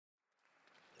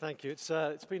Thank you.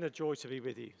 It's been a joy to be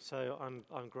with you. So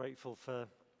I'm grateful for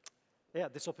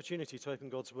this opportunity to open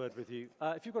God's Word with you.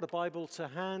 If you've got a Bible to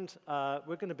hand,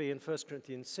 we're going to be in 1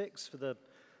 Corinthians 6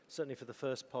 certainly for the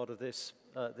first part of this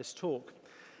talk.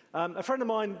 A friend of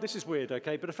mine, this is weird,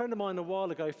 okay, but a friend of mine a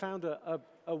while ago found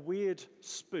a weird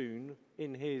spoon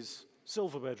in his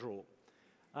silverware drawer.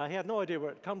 He had no idea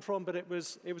where it had come from, but it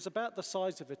was about the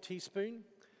size of a teaspoon,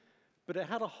 but it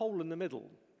had a hole in the middle,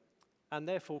 and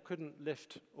therefore couldn't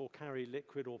lift or carry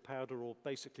liquid or powder or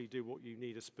basically do what you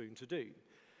need a spoon to do.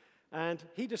 And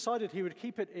he decided he would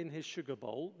keep it in his sugar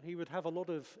bowl. He would have a lot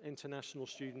of international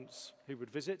students who would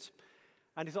visit.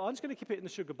 And he thought, I'm just going to keep it in the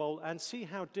sugar bowl and see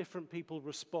how different people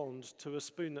respond to a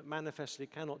spoon that manifestly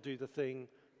cannot do the thing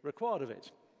required of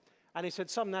it. And he said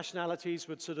some nationalities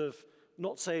would sort of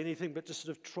not say anything, but just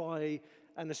sort of try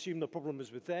and assume the problem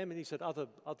was with them. And he said other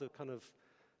kind of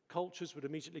cultures would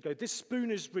immediately go, this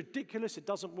spoon is ridiculous, it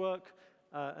doesn't work,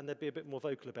 and they'd be a bit more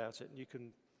vocal about it.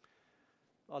 And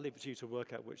I'll leave it to you to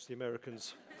work out which the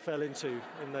Americans fell into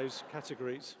in those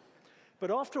categories.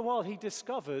 But after a while, he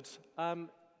discovered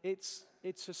it's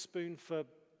a spoon for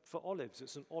olives.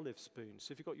 It's an olive spoon.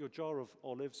 So if you've got your jar of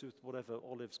olives with whatever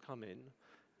olives come in,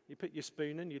 you put your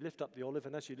spoon in, you lift up the olive,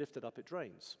 and as you lift it up, it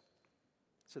drains.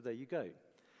 So there you go.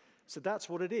 So that's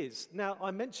what it is. Now,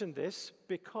 I mentioned this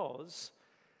because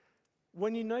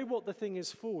when you know what the thing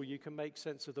is for, you can make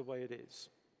sense of the way it is.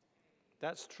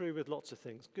 That's true with lots of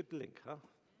things. Good link, huh?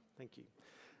 Thank you.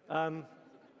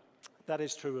 That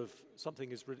is true of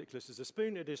something as ridiculous as a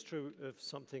spoon. It is true of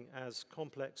something as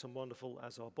complex and wonderful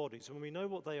as our bodies. And when we know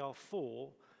what they are for,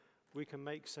 we can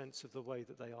make sense of the way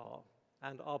that they are.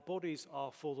 And our bodies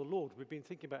are for the Lord. We've been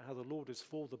thinking about how the Lord is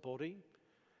for the body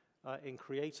in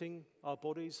creating our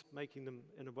bodies, making them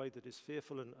in a way that is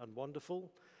fearful and wonderful.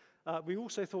 We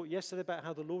also thought yesterday about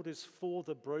how the Lord is for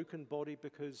the broken body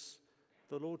because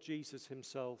the Lord Jesus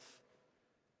himself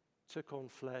took on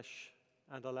flesh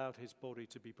and allowed his body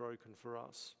to be broken for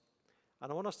us.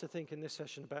 And I want us to think in this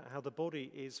session about how the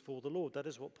body is for the Lord. That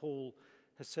is what Paul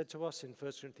has said to us in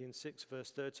 1 Corinthians 6,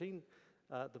 verse 13.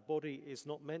 The body is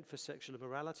not meant for sexual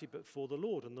immorality, but for the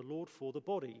Lord, and the Lord for the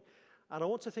body. And I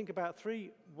want to think about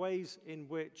three ways in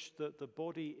which the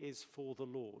body is for the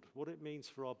Lord, what it means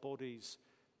for our bodies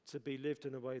to be lived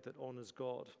in a way that honors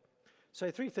God.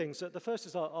 So three things. The first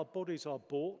is our bodies are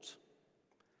bought.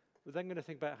 We're then going to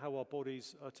think about how our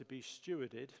bodies are to be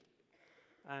stewarded,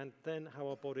 and then how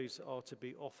our bodies are to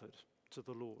be offered to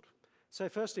the Lord. So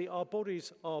firstly, our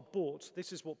bodies are bought.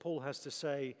 This is what Paul has to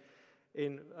say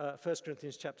in 1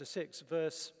 Corinthians chapter 6,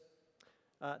 verse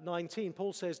 19.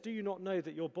 Paul says, "Do you not know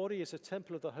that your body is a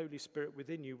temple of the Holy Spirit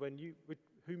within you,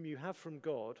 whom you have from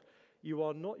God? You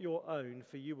are not your own,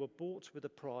 for you were bought with a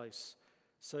price,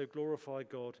 so glorify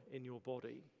God in your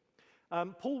body."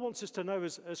 Paul wants us to know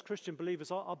as Christian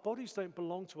believers, our bodies don't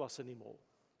belong to us anymore.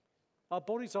 Our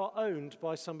bodies are owned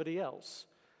by somebody else.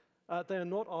 They are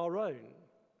not our own.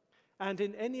 And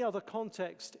in any other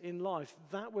context in life,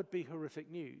 that would be horrific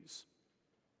news.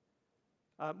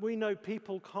 We know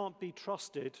people can't be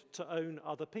trusted to own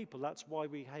other people. That's why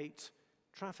we hate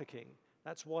trafficking.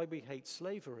 That's why we hate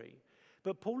slavery.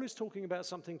 But Paul is talking about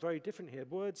something very different here,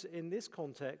 words in this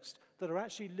context that are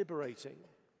actually liberating.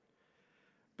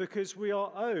 Because we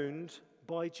are owned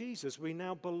by Jesus. We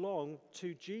now belong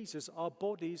to Jesus. Our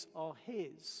bodies are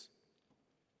his.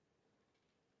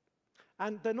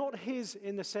 And they're not his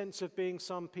in the sense of being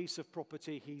some piece of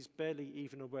property he's barely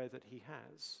even aware that he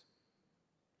has.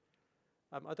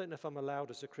 I don't know if I'm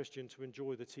allowed as a Christian to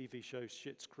enjoy the TV show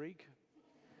Schitt's Creek.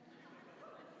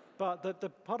 But the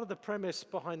part of the premise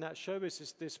behind that show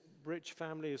is this rich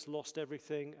family has lost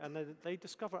everything, and they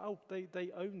discover, they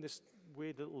own this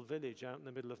weird little village out in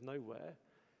the middle of nowhere.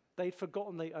 They'd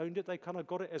forgotten they owned it. They kind of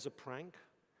got it as a prank.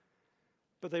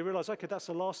 But they realized, okay, that's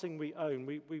the last thing we own.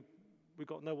 We've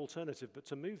got no alternative but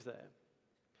to move there.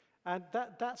 And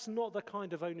that's not the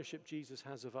kind of ownership Jesus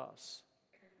has of us.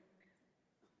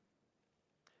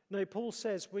 No, Paul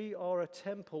says we are a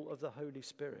temple of the Holy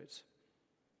Spirit.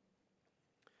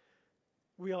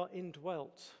 We are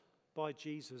indwelt by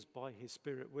Jesus, by his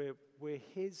Spirit. We're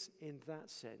his in that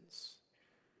sense.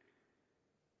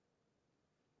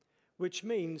 Which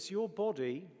means your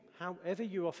body, however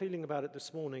you are feeling about it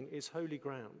this morning, is holy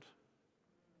ground.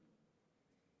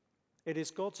 It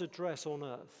is God's address on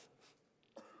earth.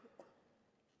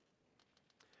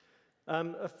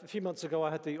 A few months ago,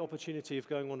 I had the opportunity of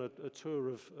going on a tour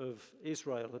of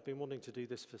Israel. I'd been wanting to do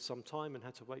this for some time and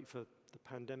had to wait for the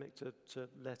pandemic to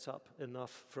let up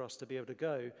enough for us to be able to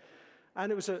go.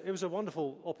 And it was a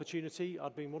wonderful opportunity.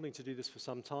 I'd been wanting to do this for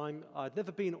some time. I'd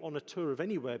never been on a tour of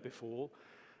anywhere before.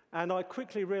 And I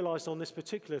quickly realized on this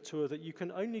particular tour that you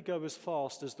can only go as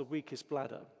fast as the weakest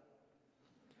bladder.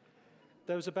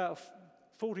 There was about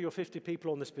 40 or 50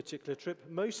 people on this particular trip.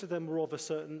 Most of them were of a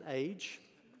certain age.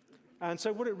 And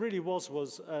so what it really was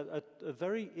a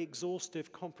very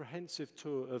exhaustive, comprehensive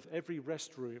tour of every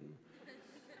restroom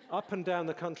up and down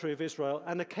the country of Israel,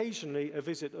 and occasionally a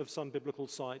visit of some biblical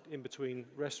site in between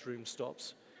restroom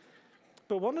stops.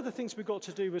 But one of the things we got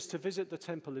to do was to visit the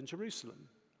temple in Jerusalem.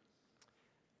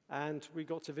 And we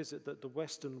got to visit the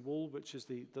western wall, which is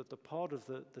the part of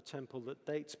the temple that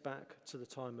dates back to the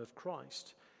time of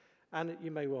Christ. And you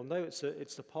may well know it's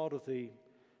the part of the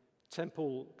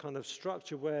temple kind of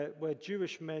structure where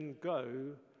Jewish men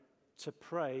go to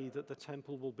pray that the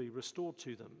temple will be restored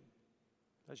to them.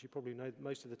 As you probably know,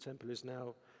 most of the temple is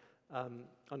now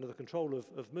under the control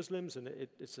of Muslims, and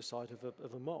it's the site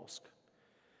of a mosque.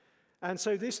 And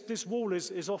so this wall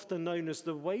is often known as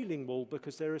the Wailing Wall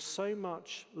because there is so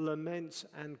much lament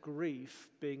and grief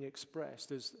being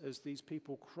expressed as these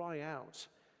people cry out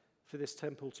for this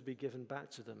temple to be given back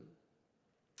to them.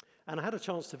 And I had a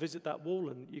chance to visit that wall,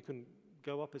 and you can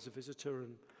go up as a visitor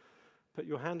and put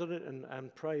your hand on it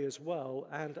and pray as well.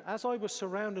 And as I was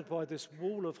surrounded by this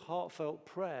wall of heartfelt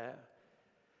prayer,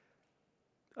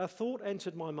 a thought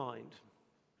entered my mind.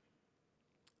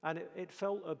 And it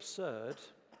felt absurd.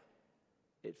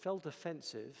 It felt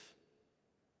offensive.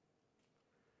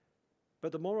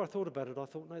 But the more I thought about it, I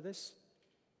thought, no, this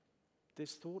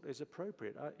thought is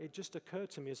appropriate. It just occurred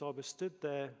to me as I was stood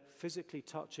there physically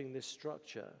touching this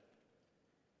structure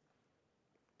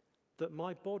that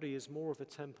my body is more of a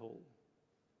temple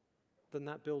than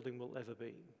that building will ever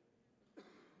be.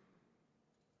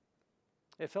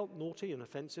 It felt naughty and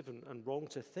offensive and wrong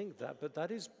to think that, but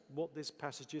that is what this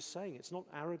passage is saying. It's not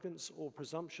arrogance or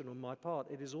presumption on my part.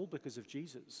 It is all because of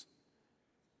Jesus.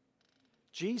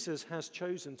 Jesus has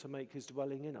chosen to make his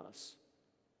dwelling in us.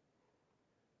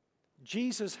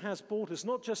 Jesus has bought us,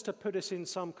 not just to put us in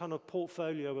some kind of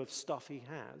portfolio of stuff he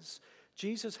has.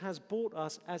 Jesus has bought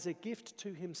us as a gift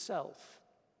to himself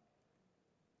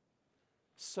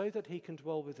so that he can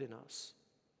dwell within us.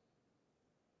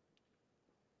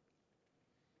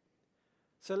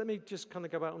 So let me just kind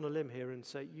of go out on a limb here and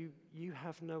say, you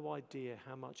have no idea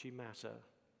how much you matter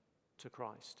to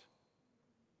Christ,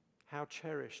 how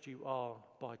cherished you are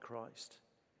by Christ.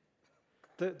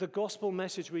 The gospel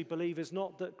message we believe is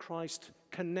not that Christ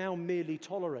can now merely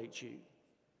tolerate you.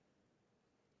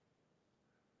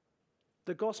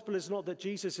 The gospel is not that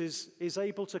Jesus is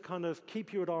able to kind of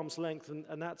keep you at arm's length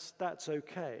and that's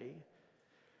okay.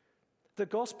 The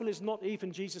gospel is not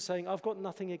even Jesus saying, I've got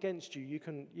nothing against you. You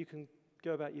can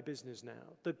go about your business now.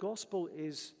 The gospel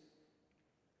is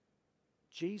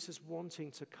Jesus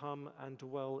wanting to come and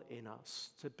dwell in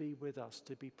us, to be with us,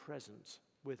 to be present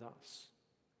with us.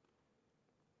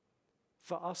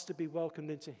 For us to be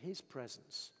welcomed into his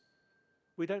presence.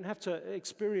 We don't have to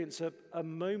experience a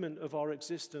moment of our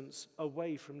existence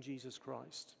away from Jesus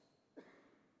Christ.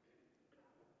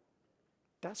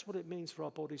 That's what it means for our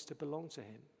bodies to belong to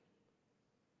him.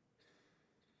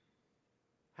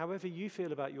 However you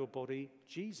feel about your body,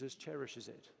 Jesus cherishes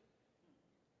it.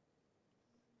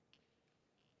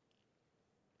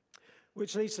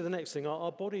 Which leads to the next thing.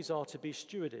 Our bodies are to be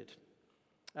stewarded.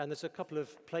 And there's a couple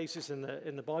of places in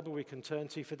the Bible we can turn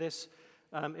to for this.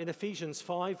 In Ephesians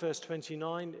 5, verse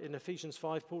 29, in Ephesians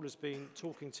 5, Paul has been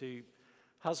talking to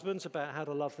husbands about how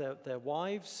to love their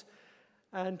wives.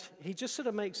 And he just sort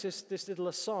of makes this little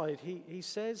aside. He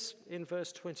says in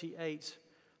verse 28,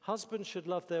 husbands should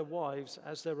love their wives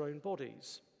as their own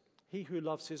bodies. He who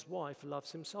loves his wife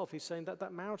loves himself. He's saying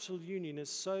that marital union is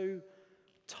so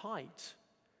tight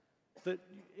that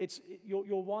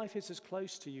your wife is as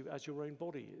close to you as your own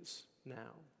body is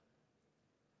now.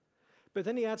 But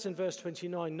then he adds in verse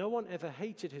 29, no one ever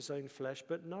hated his own flesh,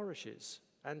 but nourishes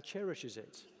and cherishes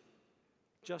it,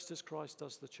 just as Christ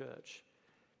does the church.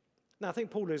 Now, I think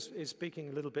Paul is speaking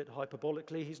a little bit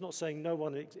hyperbolically. He's not saying no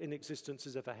one in existence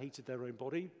has ever hated their own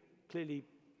body. Clearly,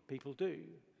 people do.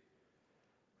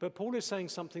 But Paul is saying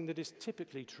something that is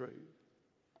typically true.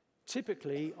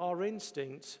 Typically, our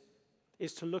instinct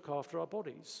is to look after our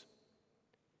bodies.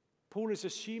 Paul is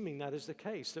assuming that is the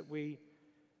case, that we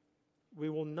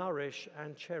will nourish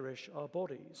and cherish our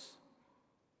bodies.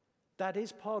 That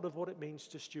is part of what it means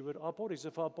to steward our bodies.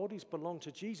 If our bodies belong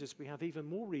to Jesus, we have even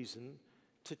more reason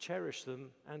to cherish them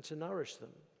and to nourish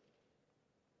them.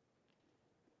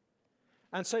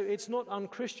 And so it's not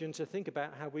unchristian to think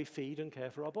about how we feed and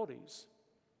care for our bodies.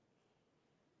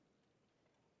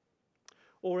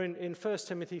 Or in 1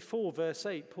 Timothy 4, verse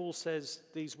 8, Paul says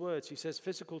these words. He says,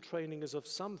 physical training is of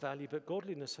some value, but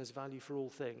godliness has value for all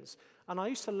things. And I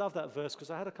used to love that verse because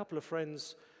I had a couple of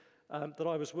friends that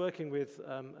I was working with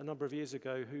a number of years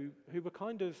ago who were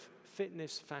kind of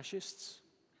fitness fascists.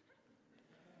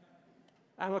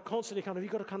 And were constantly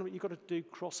you've got to do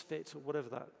CrossFit or whatever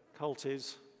that cult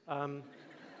is.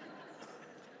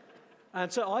 And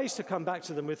so I used to come back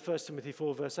to them with 1 Timothy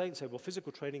 4, verse 8 and say, well,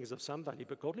 physical training is of some value,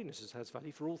 but godliness has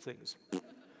value for all things.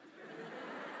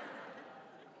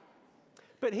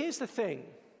 But here's the thing.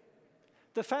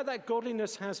 The fact that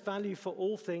godliness has value for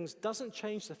all things doesn't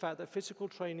change the fact that physical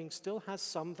training still has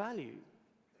some value.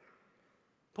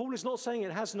 Paul is not saying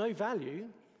it has no value.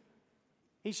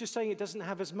 He's just saying it doesn't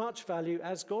have as much value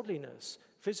as godliness.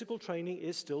 Physical training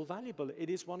is still valuable. It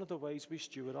is one of the ways we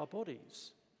steward our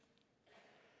bodies.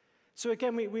 So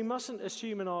again, we mustn't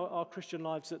assume in our Christian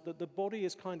lives that the body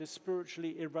is kind of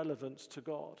spiritually irrelevant to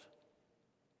God.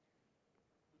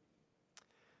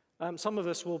 Some of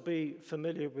us will be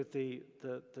familiar with the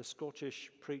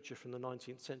Scottish preacher from the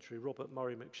 19th century, Robert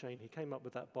Murray McCheyne. He came up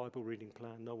with that Bible reading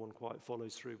plan no one quite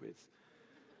follows through with.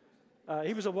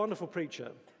 He was a wonderful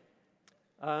preacher.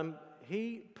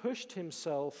 He pushed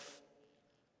himself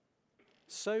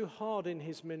so hard in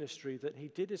his ministry that he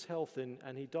did his health in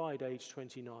and he died aged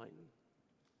 29.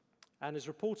 And is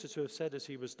reported to have said as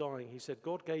he was dying, he said,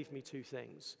 God gave me two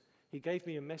things. He gave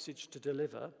me a message to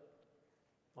deliver,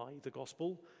 i.e. the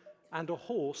gospel, and a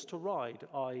horse to ride,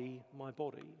 i.e. my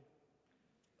body.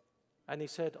 And he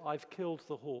said, I've killed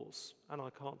the horse and I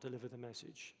can't deliver the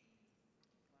message.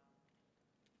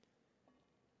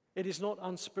 It is not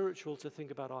unspiritual to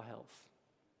think about our health.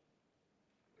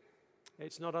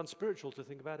 It's not unspiritual to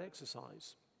think about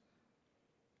exercise.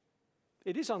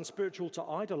 It is unspiritual to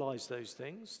idolize those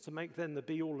things, to make them the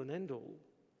be-all and end-all.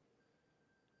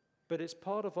 But it's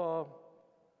part of our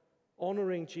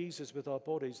honoring Jesus with our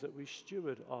bodies that we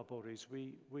steward our bodies.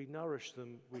 We nourish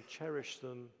them, we cherish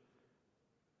them,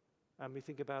 and we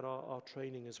think about our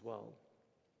training as well.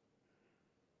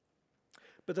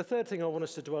 But the third thing I want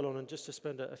us to dwell on, and just to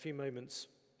spend a few moments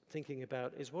thinking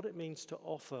about, is what it means to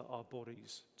offer our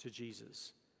bodies to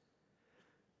Jesus.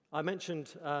 I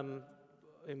mentioned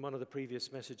in one of the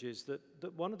previous messages that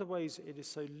one of the ways it is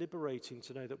so liberating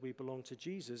to know that we belong to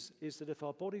Jesus is that if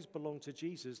our bodies belong to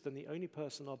Jesus, then the only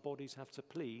person our bodies have to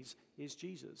please is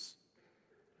Jesus.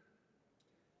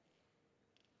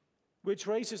 Which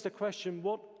raises the question,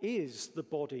 what is the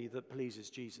body that pleases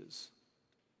Jesus?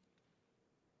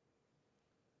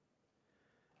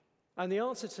 And the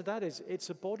answer to that is, it's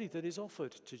a body that is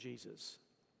offered to Jesus.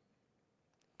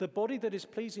 The body that is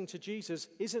pleasing to Jesus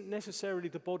isn't necessarily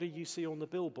the body you see on the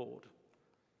billboard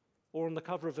or on the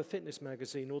cover of a fitness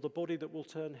magazine or the body that will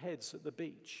turn heads at the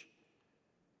beach.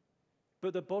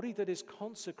 But the body that is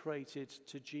consecrated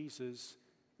to Jesus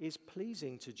is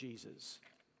pleasing to Jesus.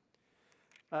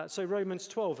 So Romans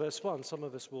 12, verse 1, some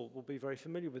of us will be very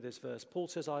familiar with this verse. Paul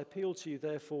says, I appeal to you,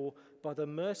 therefore, by the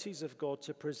mercies of God,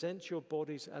 to present your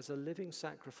bodies as a living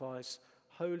sacrifice,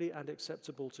 holy and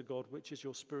acceptable to God, which is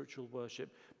your spiritual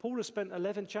worship. Paul has spent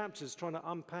 11 chapters trying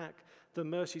to unpack the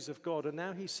mercies of God, and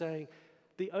now he's saying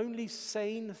the only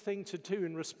sane thing to do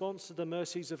in response to the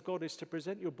mercies of God is to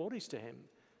present your bodies to him,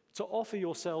 to offer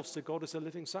yourselves to God as a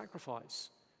living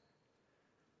sacrifice.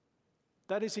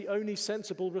 That is the only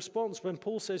sensible response. When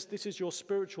Paul says this is your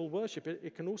spiritual worship,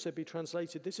 it can also be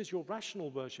translated, this is your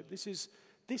rational worship. This is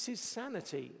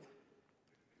sanity.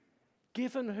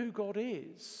 Given who God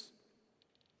is,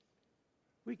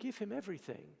 we give him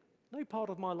everything. No part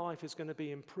of my life is going to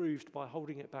be improved by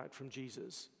holding it back from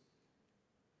Jesus.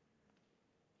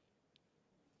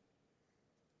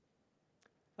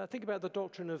 Think about the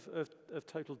doctrine of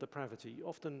total depravity,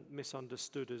 often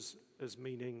misunderstood as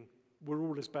meaning we're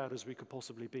all as bad as we could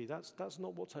possibly be. That's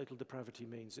not what total depravity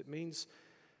means. It means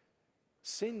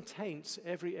sin taints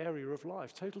every area of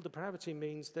life. Total depravity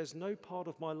means there's no part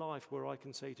of my life where I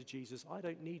can say to Jesus, I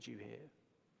don't need you here.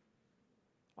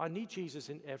 I need Jesus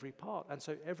in every part. And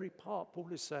so every part, Paul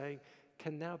is saying,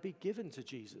 can now be given to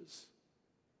Jesus.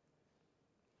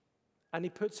 And he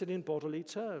puts it in bodily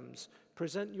terms.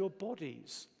 Present your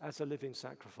bodies as a living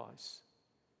sacrifice.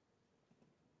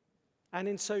 And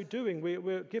in so doing,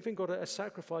 we're giving God a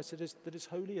sacrifice that is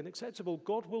holy and acceptable.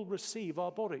 God will receive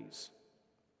our bodies.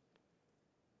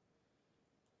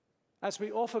 As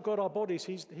we offer God our bodies,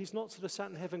 he's not sort of sat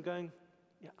in heaven going,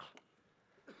 yeah,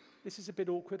 this is a bit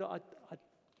awkward. I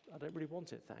don't really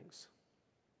want it, thanks.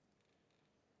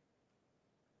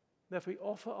 Now, if we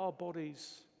offer our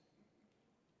bodies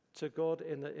to God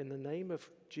in the name of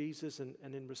Jesus and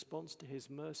in response to his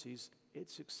mercies,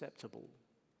 it's acceptable.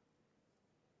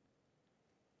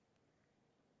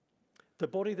 The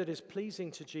body that is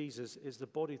pleasing to Jesus is the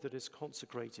body that is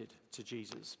consecrated to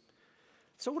Jesus.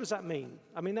 So what does that mean?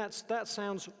 I mean, that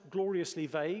sounds gloriously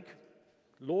vague.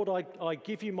 Lord, I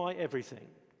give you my everything.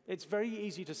 It's very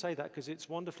easy to say that because it's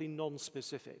wonderfully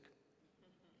non-specific.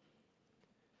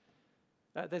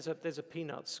 There's a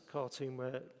Peanuts cartoon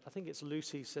where I think it's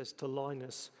Lucy says to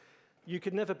Linus, "You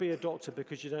could never be a doctor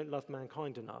because you don't love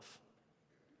mankind enough."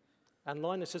 And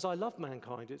Linus says, "I love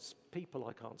mankind, it's people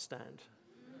I can't stand."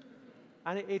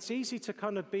 And it's easy to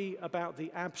kind of be about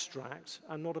the abstract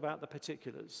and not about the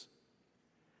particulars.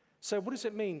 So what does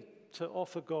it mean to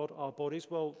offer God our bodies?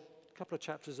 Well, a couple of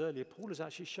chapters earlier, Paul has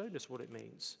actually shown us what it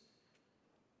means.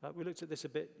 We looked at this a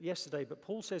bit yesterday, but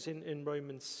Paul says in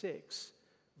Romans 6,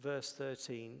 verse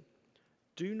 13,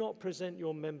 "Do not present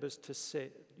your members to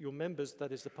sin, your members,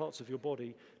 that is the parts of your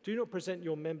body, do not present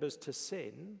your members to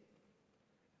sin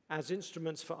as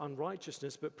instruments for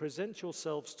unrighteousness, but present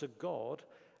yourselves to God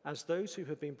as those who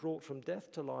have been brought from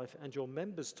death to life, and your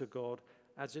members to God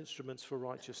as instruments for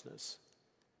righteousness."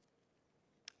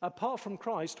 Apart from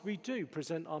Christ, we do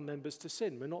present our members to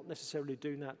sin. We're not necessarily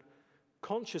doing that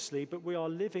consciously, but we are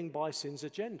living by sin's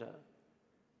agenda.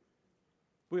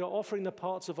 We are offering the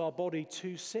parts of our body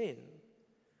to sin.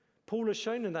 Paul has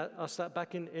shown us that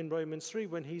back in Romans 3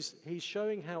 when he's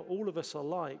showing how all of us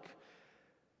alike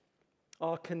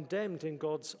are condemned in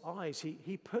God's eyes.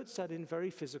 He puts that in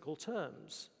very physical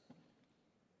terms.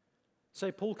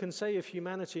 So Paul can say of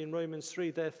humanity in Romans 3,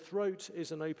 their throat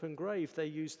is an open grave. They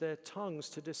use their tongues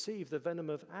to deceive. The venom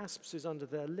of asps is under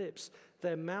their lips.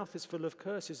 Their mouth is full of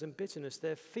curses and bitterness.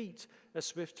 Their feet are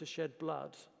swift to shed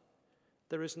blood.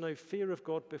 There is no fear of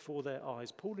God before their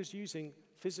eyes. Paul is using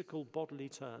physical bodily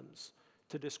terms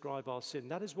to describe our sin.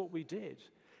 That is what we did.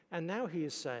 And now he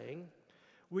is saying,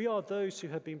 we are those who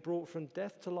have been brought from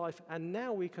death to life, and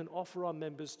now we can offer our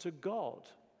members to God.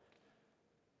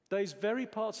 Those very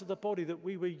parts of the body that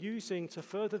we were using to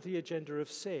further the agenda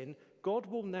of sin, God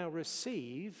will now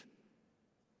receive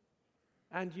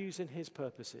and use in his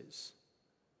purposes.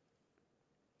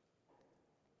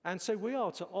 And so we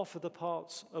are to offer the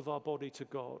parts of our body to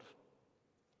God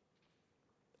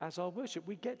as our worship.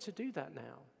 We get to do that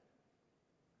now.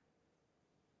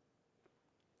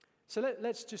 So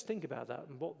let's just think about that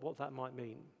and what that might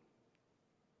mean.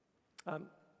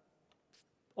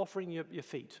 Offering your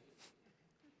feet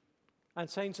and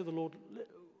saying to the Lord,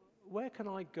 where can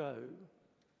I go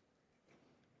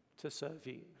to serve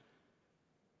you?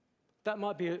 That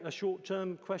might be a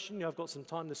short-term question. You know, I've got some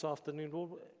time this afternoon.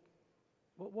 Lord,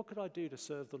 what could I do to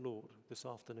serve the Lord this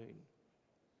afternoon?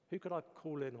 Who could I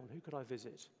call in on? Who could I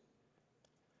visit?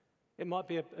 It might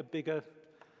be a bigger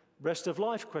rest of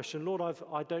life question. Lord,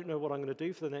 I don't know what I'm going to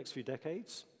do for the next few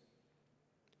decades.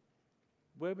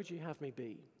 Where would you have me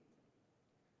be?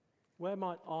 Where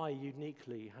might I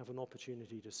uniquely have an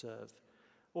opportunity to serve?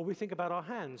 Or we think about our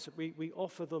hands. We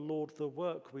offer the Lord the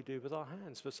work we do with our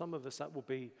hands. For some of us, that will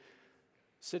be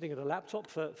sitting at a laptop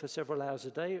for several hours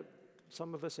a day.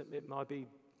 Some of us, it might be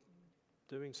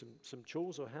doing some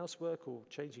chores or housework or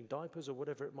changing diapers or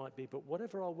whatever it might be. But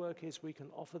whatever our work is, we can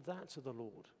offer that to the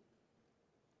Lord.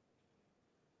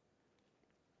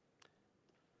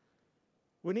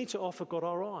 We need to offer God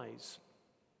our eyes.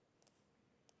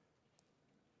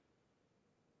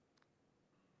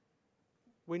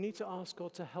 We need to ask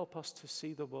God to help us to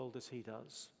see the world as he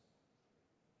does.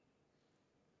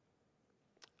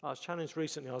 I was challenged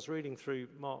recently. I was reading through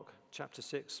Mark chapter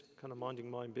 6, kind of minding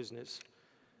my own business.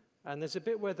 And there's a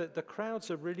bit where the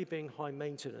crowds are really being high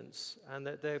maintenance, and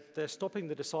they're stopping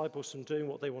the disciples from doing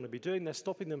what they want to be doing. They're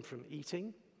stopping them from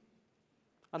eating.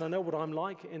 And I know what I'm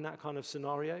like in that kind of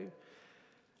scenario.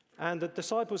 And the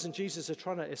disciples and Jesus are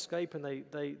trying to escape, and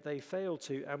they fail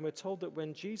to. And we're told that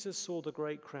when Jesus saw the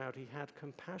great crowd, he had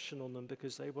compassion on them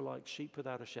because they were like sheep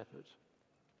without a shepherd.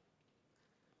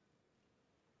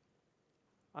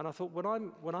 And I thought,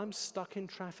 when I'm stuck in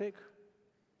traffic,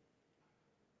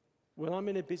 when I'm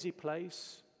in a busy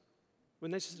place,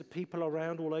 when there's just people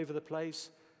around all over the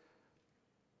place,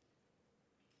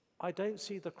 I don't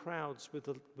see the crowds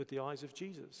with the eyes of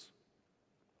Jesus.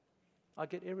 I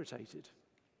get irritated.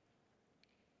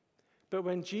 But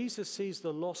when Jesus sees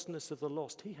the lostness of the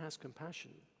lost, he has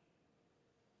compassion.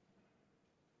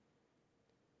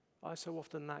 I so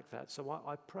often lack that. So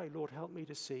I pray, Lord, help me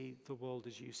to see the world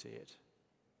as you see it.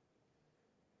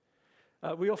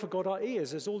 We offer God our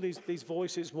ears. There's all these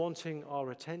voices wanting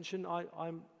our attention.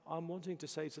 I'm wanting to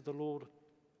say to the Lord,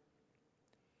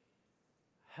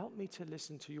 help me to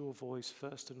listen to your voice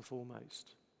first and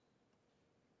foremost.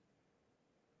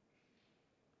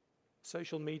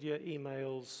 Social media,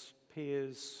 emails,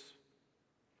 peers,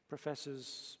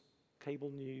 professors, cable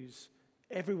news,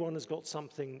 Everyone has got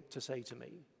something to say to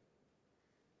me.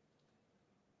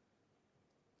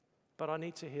 But I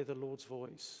need to hear the Lord's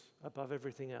voice above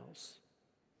everything else.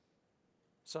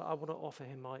 So I want to offer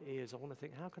him my ears. I want to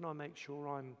think, how can I make sure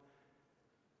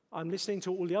I'm listening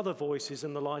to all the other voices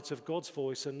in the light of God's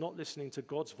voice and not listening to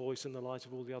God's voice in the light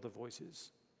of all the other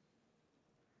voices?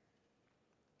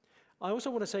 I also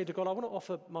want to say to God, I want to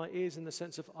offer my ears in the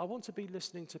sense of I want to be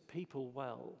listening to people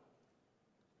well.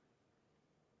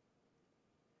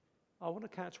 I want to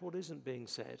catch what isn't being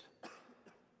said.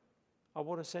 I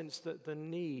want to sense that the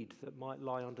need that might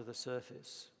lie under the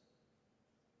surface.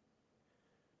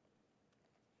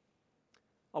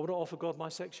 I want to offer God my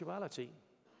sexuality.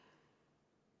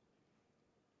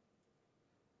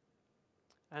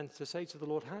 And to say to the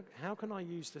Lord, how can I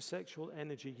use the sexual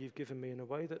energy you've given me in a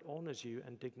way that honors you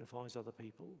and dignifies other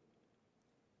people?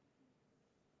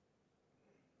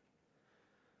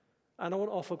 And I want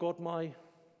to offer God my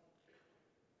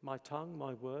tongue,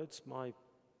 my words, my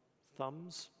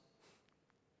thumbs.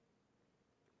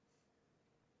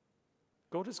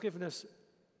 God has given us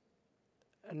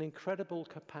an incredible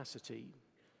capacity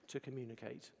to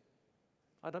communicate.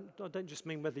 I don't just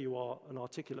mean whether you are an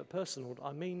articulate person, or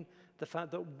I mean the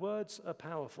fact that words are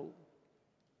powerful.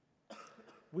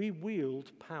 We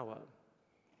wield power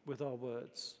with our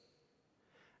words.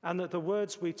 And that the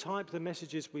words we type, the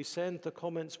messages we send, the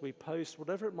comments we post,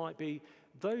 whatever it might be,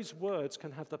 those words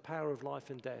can have the power of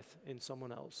life and death in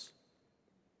someone else.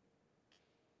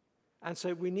 And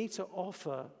so we need to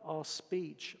offer our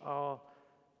speech, our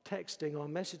texting, our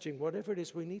messaging, whatever it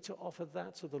is, we need to offer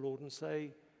that to the Lord and say,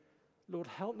 Lord,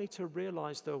 help me to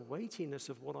realize the weightiness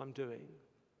of what I'm doing.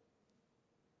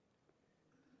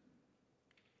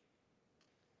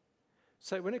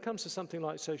 So when it comes to something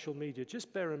like social media,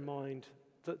 just bear in mind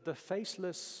that the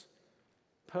faceless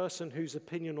person whose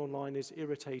opinion online is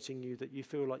irritating you, that you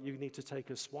feel like you need to take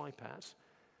a swipe at,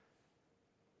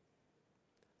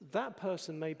 that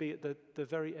person may be at the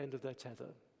very end of their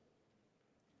tether.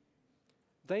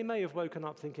 They may have woken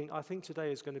up thinking, I think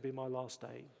today is going to be my last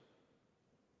day.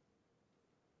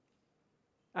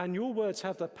 And your words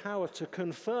have the power to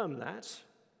confirm that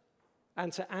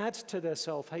and to add to their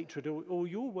self-hatred, or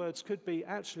your words could be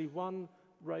actually one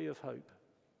ray of hope.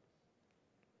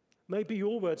 Maybe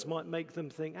your words might make them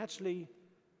think, actually,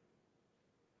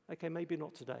 okay, maybe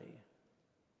not today.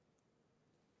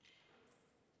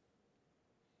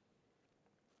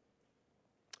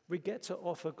 We get to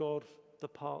offer God the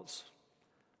parts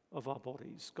of our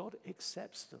bodies. God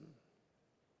accepts them.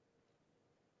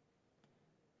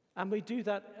 And we do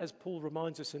that, as Paul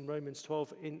reminds us in Romans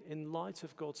 12, in light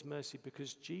of God's mercy,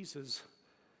 because Jesus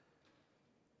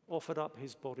offered up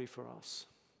his body for us.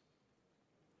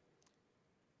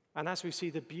 And as we see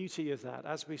the beauty of that,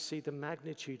 as we see the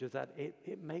magnitude of that,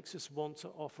 it makes us want to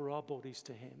offer our bodies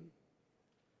to him.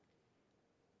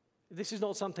 This is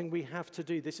not something we have to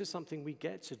do. This is something we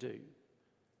get to do.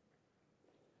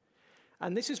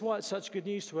 And this is why it's such good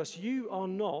news to us. You are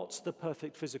not the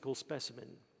perfect physical specimen.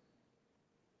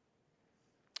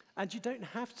 And you don't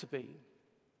have to be.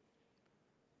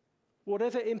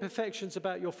 Whatever imperfections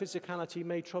about your physicality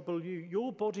may trouble you,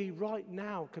 your body right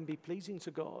now can be pleasing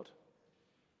to God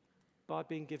by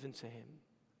being given to him.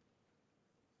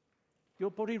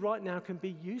 Your body right now can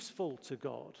be useful to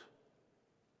God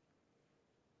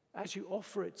as you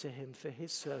offer it to him for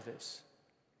his service.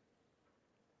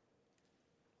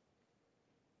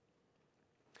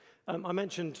 I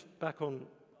mentioned back on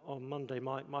Monday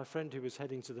my friend who was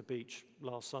heading to the beach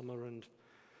last summer and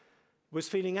was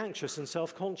feeling anxious and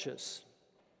self-conscious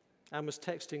and was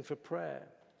texting for prayer.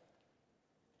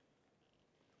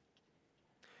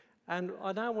 And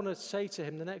I now want to say to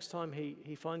him, the next time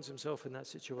he finds himself in that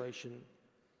situation,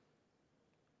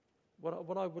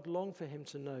 what I would long for him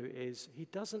to know is he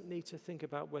doesn't need to think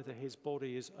about whether his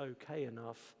body is okay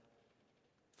enough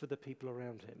for the people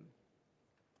around him.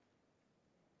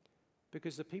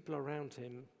 Because the people around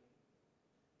him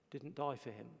didn't die for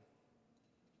him.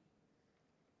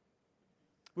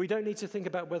 We don't need to think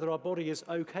about whether our body is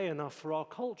okay enough for our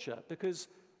culture, because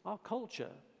our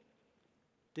culture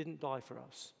didn't die for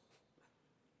us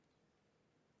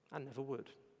and never would.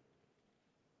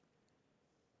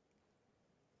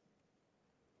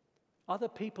 Other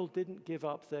people didn't give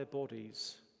up their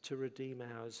bodies to redeem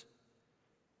ours.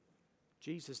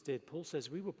 Jesus did. Paul says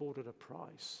we were bought at a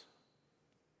price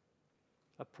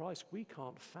we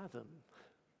can't fathom.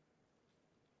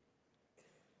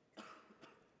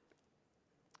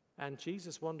 And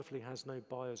Jesus wonderfully has no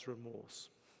buyer's remorse.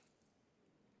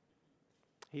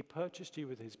 He purchased you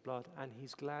with his blood, and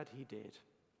he's glad he did.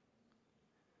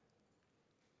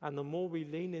 And the more we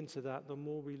lean into that, the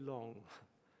more we long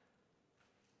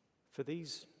for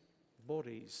these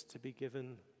bodies to be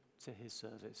given to his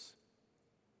service.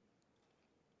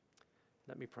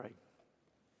 Let me pray.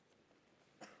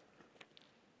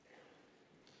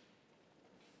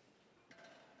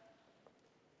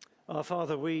 Our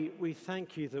Father, we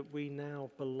thank you that we now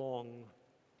belong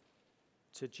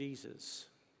to Jesus.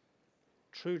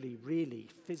 Truly, really,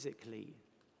 physically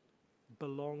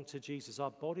belong to Jesus.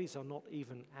 Our bodies are not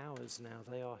even ours now,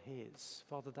 they are his.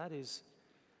 Father, that is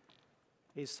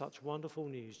such wonderful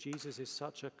news. Jesus is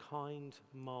such a kind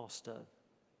master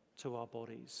to our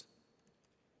bodies.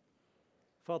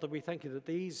 Father, we thank you that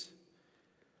these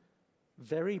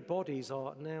very bodies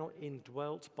are now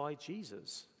indwelt by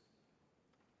Jesus.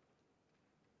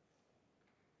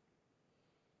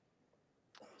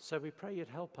 So we pray you'd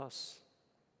help us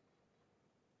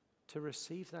to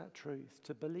receive that truth,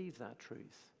 to believe that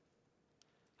truth.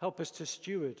 Help us to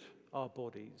steward our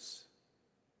bodies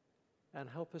and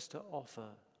help us to offer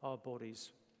our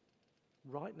bodies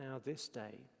right now, this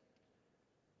day,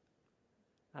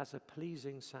 as a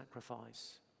pleasing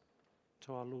sacrifice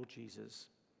to our Lord Jesus.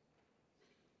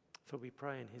 For we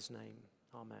pray in his name.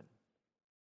 Amen.